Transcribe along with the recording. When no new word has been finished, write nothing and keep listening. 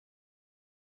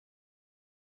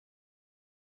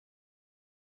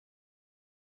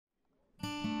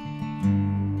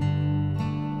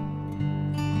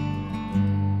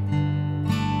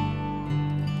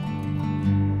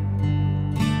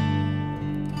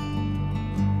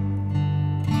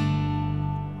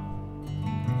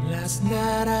Last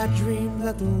night I dreamed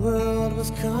that the world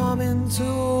was coming to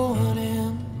an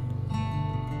end.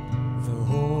 The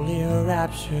holy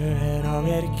rapture had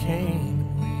already came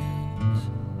and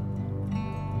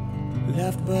went.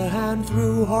 Left behind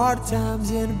through hard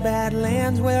times in bad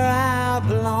lands where I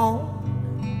belong.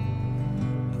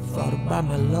 I thought about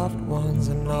my loved ones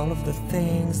and all of the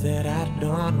things that I'd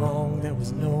done wrong. There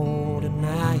was no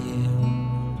denying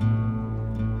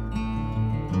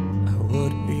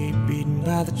would be beaten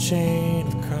by the chain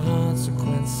of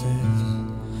consequences.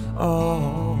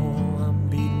 Oh, I'm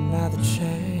beaten by the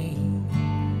chain,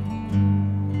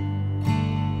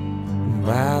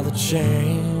 by the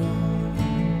chain.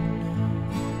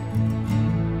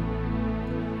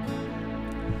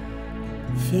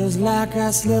 Feels like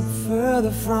I slip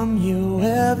further from you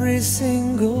every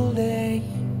single day.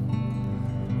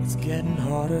 It's getting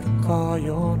harder to call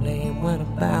your name when I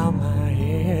bow my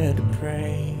head to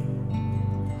pray.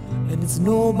 And it's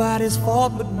nobody's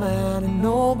fault but mine, and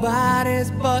nobody's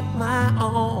but my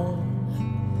own.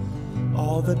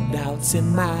 All the doubts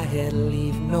in my head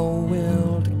leave no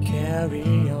will to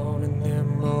carry on, and they're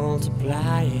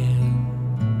multiplying.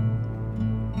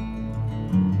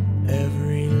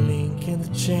 Every link in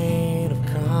the chain of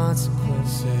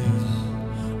consequences.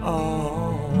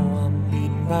 Oh, I'm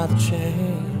beaten by the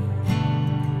chain,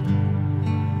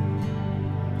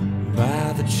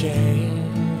 by the chain.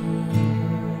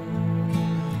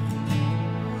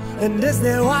 And as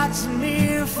they're watching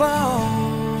me fall,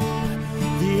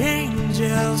 the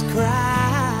angels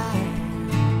cry,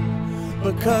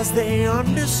 because they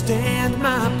understand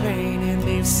my pain and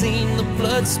they've seen the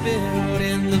blood spilled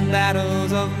in the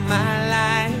battles of my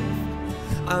life.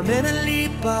 I'm in a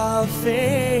leap of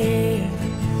faith,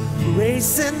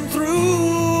 racing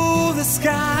through the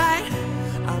sky.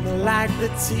 I'm like the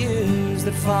tears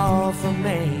that fall from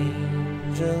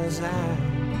angels' eyes.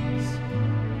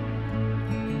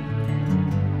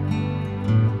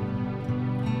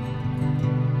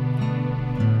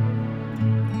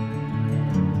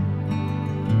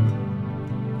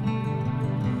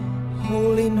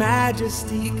 Holy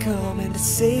Majesty, coming to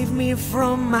save me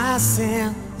from my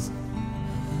sins.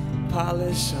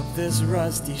 Polish up this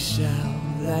rusty shell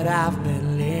that I've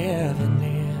been living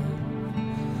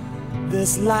in.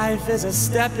 This life is a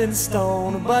stepping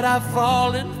stone, but I've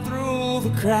fallen through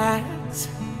the cracks.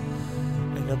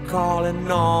 And I'm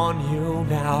calling on you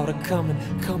now to come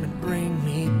and bring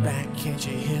me back. Can't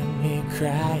you hear me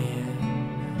crying?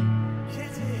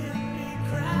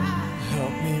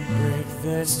 Help me break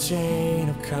this chain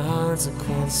of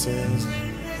consequences.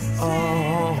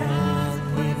 Oh, I'm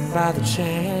beaten by the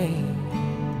chain,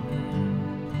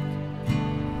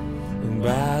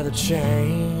 by the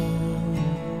chain.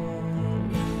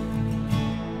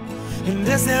 And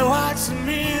as they're watching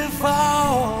me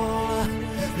fall,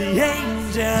 the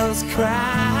angels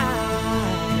cry,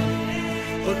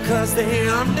 because they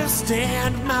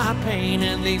understand my pain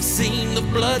and they've seen the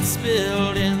blood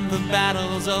spilled in the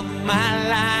battles of my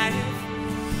life.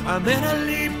 I'm in a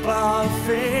leap of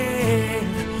faith,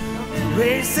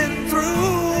 racing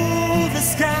through the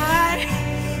sky.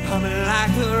 I'm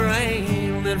like the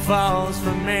rain that falls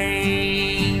from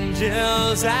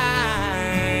angels' eyes.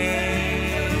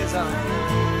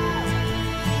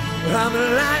 I'm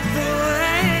like the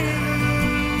rain.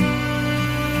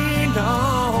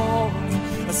 Oh,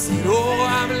 I said, oh,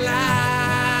 I'm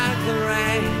like the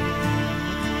rain.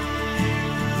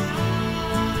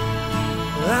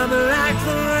 I'm like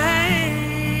the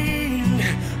rain.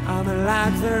 I'm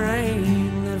like the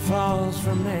rain that falls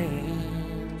from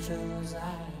angels'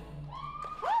 eyes.